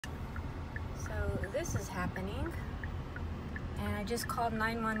this is happening, and I just called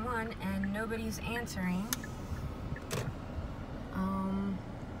 911 and nobody's answering.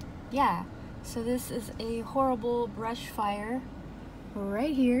 Yeah, so this is a horrible brush fire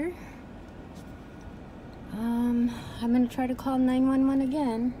right here. I'm gonna try to call 911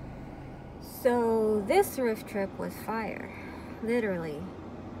 again. So this Thrif trip was fire, literally.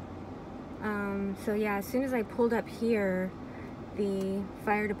 So yeah, as soon as I pulled up here, the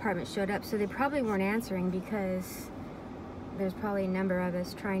fire department showed up. So they probably weren't answering because there's probably a number of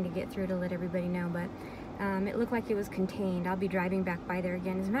us trying to get through to let everybody know, but it looked like it was contained. I'll be driving back by there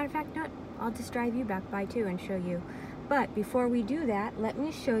again. As a matter of fact, I'll just drive you back by too and show you. But before we do that, let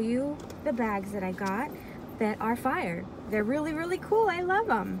me show you the bags that I got that are fired. They're really, really cool. I love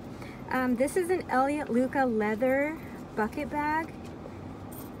them. This is an ELLIOTT LUCCA leather bucket bag.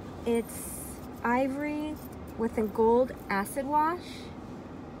 It's ivory with a gold acid wash.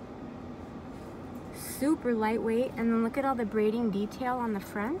 Super lightweight, and then look at all the braiding detail on the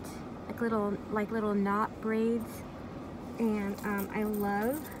front, like little knot braids. And I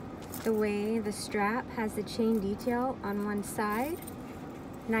love the way the strap has the chain detail on one side.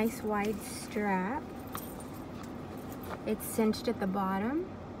 Nice wide strap. It's cinched at the bottom,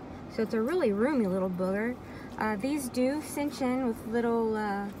 so it's a really roomy little booger. These do cinch in with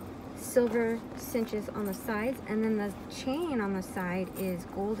little silver cinches on the sides, and then the chain on the side is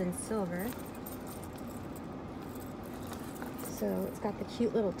gold and silver. So it's got the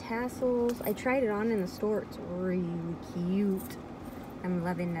cute little tassels. I tried it on in the store. It's really cute. I'm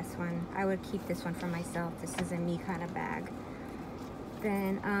loving this one. I would keep this one for myself. This is a me kind of bag.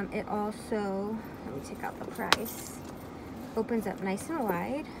 Then it also, let me take out the price, opens up nice and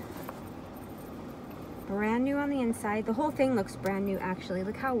wide. Brand new on the inside. The whole thing looks brand new actually.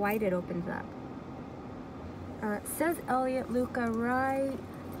 Look how wide it opens up. It says ELLIOTT LUCCA right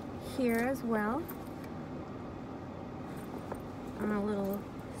here as well, on a little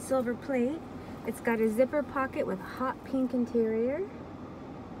silver plate. It's got a zipper pocket with hot pink interior.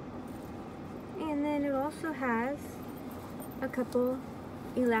 And then it also has a couple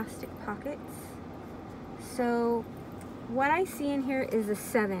elastic pockets. So what I see in here is a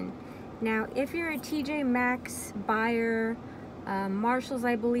 7. Now, if you're a TJ Maxx buyer, Marshalls,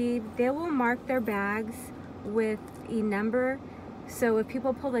 I believe, they will mark their bags with a number. So if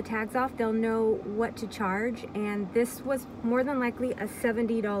people pull the tags off, they'll know what to charge. And this was more than likely a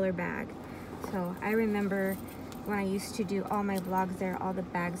 $70 bag. So I remember when I used to do all my vlogs there, all the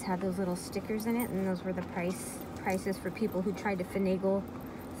bags had those little stickers in it, and those were the prices for people who tried to finagle,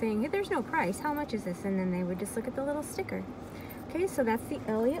 saying, hey, there's no price, how much is this? And then they would just look at the little sticker. Okay, so that's the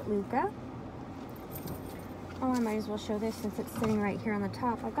ELLIOTT LUCCA. Oh, I might as well show this since it's sitting right here on the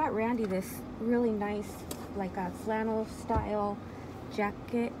top. I got Randy this really nice, like a flannel style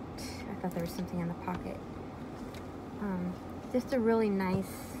jacket. I thought there was something in the pocket. Just a really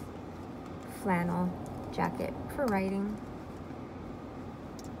nice flannel jacket for writing.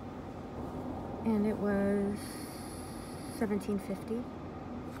 And it was $17.50.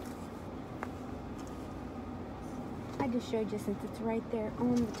 I just showed you since it's right there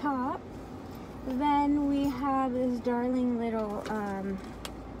on the top. Then we have this darling little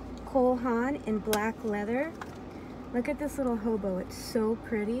HAAN in black leather. Look at this little hobo, it's so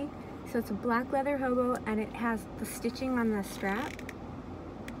pretty. So it's a black leather hobo, and it has the stitching on the strap.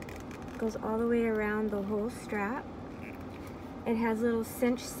 It goes all the way around the whole strap. It has little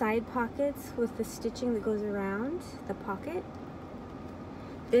cinch side pockets with the stitching that goes around the pocket.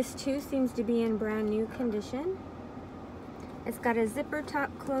 This too seems to be in brand new condition. It's got a zipper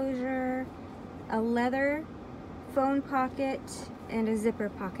top closure, a leather phone pocket, and a zipper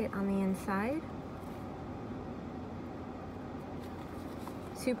pocket on the inside.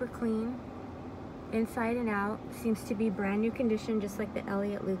 Super clean, inside and out. Seems to be brand new condition, just like the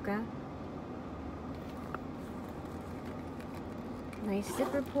ELLIOTT LUCCA. Nice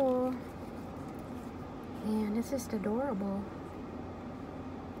zipper pull, and it's just adorable.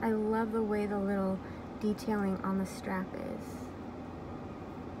 I love the way the little detailing on the strap is.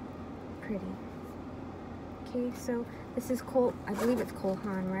 Pretty. Okay, so this is I believe it's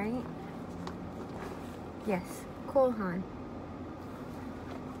HAAN, right? Yes, HAAN.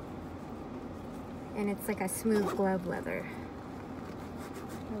 And it's like a smooth glove leather.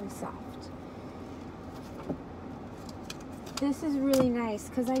 Really soft. This is really nice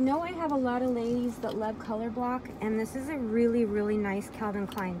because I know I have a lot of ladies that love color block, and this is a really, really nice Calvin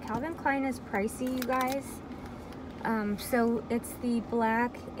Klein. Calvin Klein is pricey, you guys. So it's the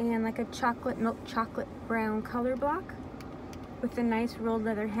black and like a milk chocolate brown color block with the nice rolled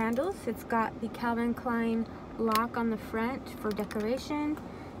leather handles. It's got the Calvin Klein lock on the front for decoration.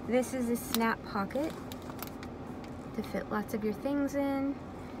 This is a snap pocket to fit lots of your things in.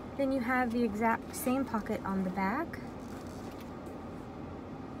 Then you have the exact same pocket on the back.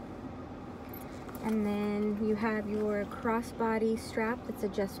 And then you have your crossbody strap that's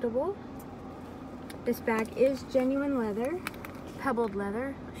adjustable. This bag is genuine leather, pebbled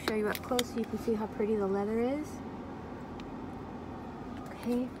leather. I'll show you up close so you can see how pretty the leather is.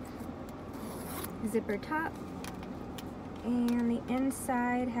 Okay, zipper top. And the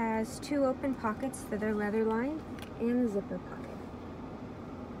inside has 2 open pockets that are leather lined and a zipper pocket.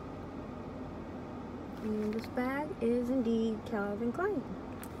 And this bag is indeed Calvin Klein.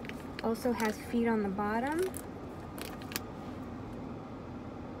 Also has feet on the bottom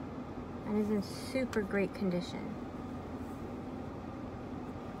and is in super great condition.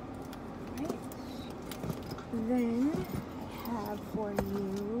 Right. Then I have for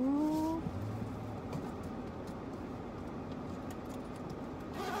you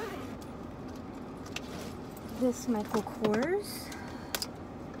this Michael Kors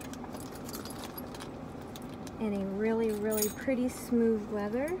in a really, really pretty smooth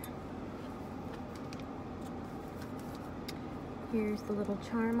leather. Here's the little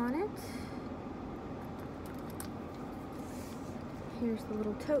charm on it. Here's the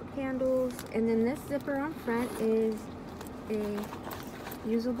little tote handles. And then this zipper on front is a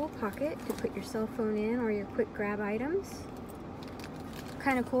usable pocket to put your cell phone in or your quick grab items.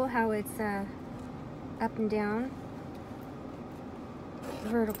 Kind of cool how it's up and down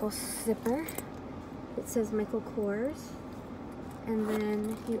vertical zipper. It says Michael Kors. And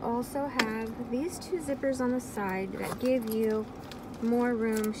then you also have these 2 zippers on the side that give you more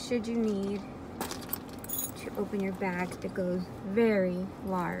room should you need to open your bag that goes very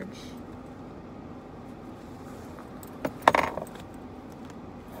large.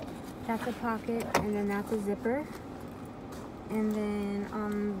 That's a pocket, and then that's a zipper. And then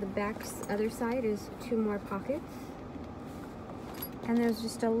on the back's other side is 2 more pockets. And there's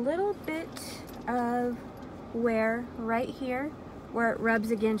just a little bit of wear right here where it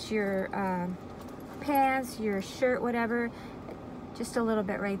rubs against your pants, your shirt, whatever. Just a little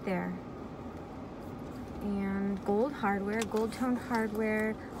bit right there. And gold hardware, gold toned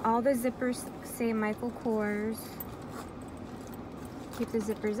hardware. All the zippers say Michael Kors. Keep the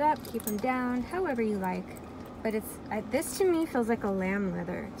zippers up, keep them down, however you like. But it's this to me feels like a lamb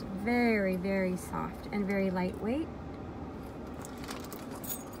leather. It's very, very soft and very lightweight.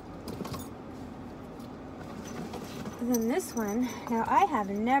 And then this one, now I have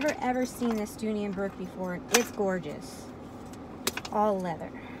never ever seen this Dooney and Bourke before. It's gorgeous. All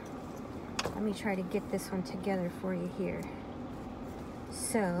leather. Let me try to get this one together for you here.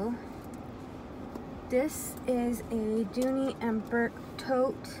 So, this is a Dooney and Bourke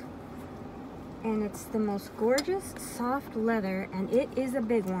tote. And it's the most gorgeous soft leather, and it is a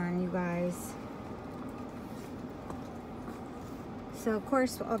big one, you guys. So of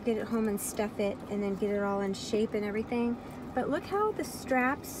course I'll get it home and stuff it and then get it all in shape and everything. But look how the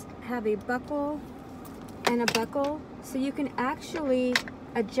straps have a buckle and a buckle, so you can actually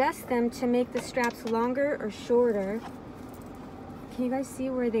adjust them to make the straps longer or shorter. Can you guys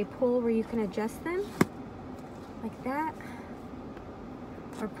see where they pull, where you can adjust them? Like that.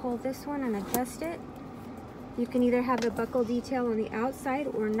 Or pull this one and adjust it. You can either have the buckle detail on the outside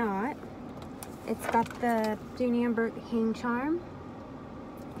or not. It's got the Dooney and Bourke hang charm.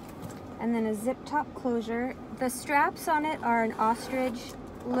 And then a zip top closure. The straps on it are an ostrich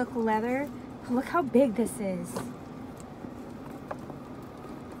look leather. Look how big this is.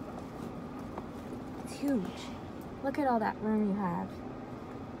 It's huge. Look at all that room you have.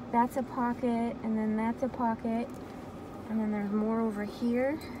 That's a pocket, and then that's a pocket, and then there's more over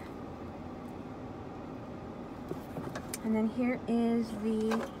here. And then here is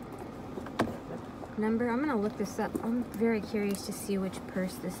the number. I'm gonna look this up. I'm very curious to see which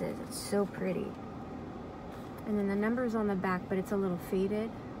purse this is. It's so pretty. And then the number is on the back, but it's a little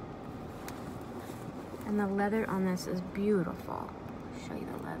faded. And the leather on this is beautiful. I'll show you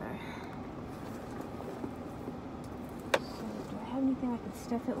the leather. So, do I have anything I could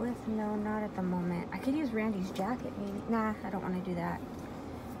stuff it with? No, not at the moment. I could use Randy's jacket maybe. Nah, I don't want to do that.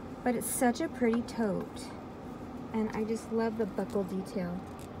 But it's such a pretty tote. And I just love the buckle detail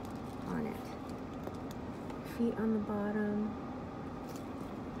on it. Feet on the bottom.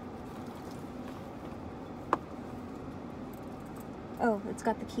 Oh, it's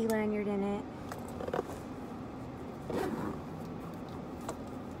got the key lanyard in it.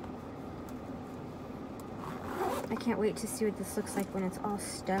 I can't wait to see what this looks like when it's all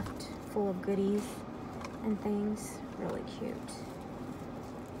stuffed full of goodies and things. Really cute.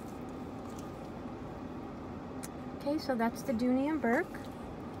 Okay, so that's the Dooney and Bourke.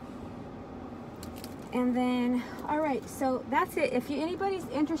 And then, all right, so that's it. If anybody's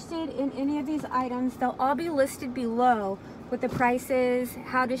interested in any of these items, they'll all be listed below with the prices,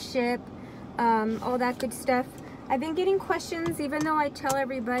 how to ship, all that good stuff. I've been getting questions, even though I tell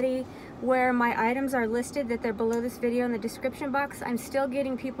everybody where my items are listed, that they're below this video in the description box. I'm still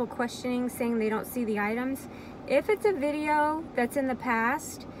getting people questioning, saying they don't see the items. If it's a video that's in the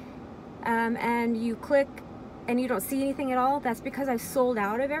past, and you click and you don't see anything at all, that's because I've sold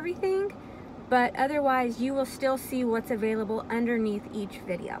out of everything. But otherwise, you will still see what's available underneath each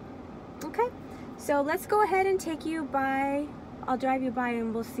video. Okay, so let's go ahead and take you by. I'll drive you by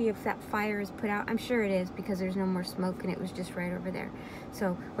and we'll see if that fire is put out. I'm sure it is because there's no more smoke and it was just right over there.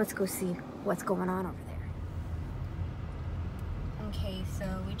 So let's go see what's going on over there. Okay, so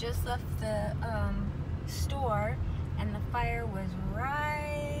we just left the store and the fire was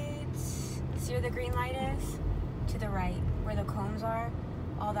right, see where the green light is? To the right, where the combs are.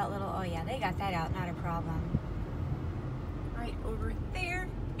 All that little, oh yeah, they got that out, not a problem. Right over there,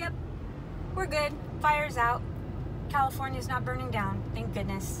 yep, we're good, fire's out. California's not burning down, thank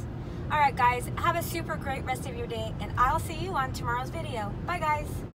goodness. All right guys, have a super great rest of your day and I'll see you on tomorrow's video. Bye guys.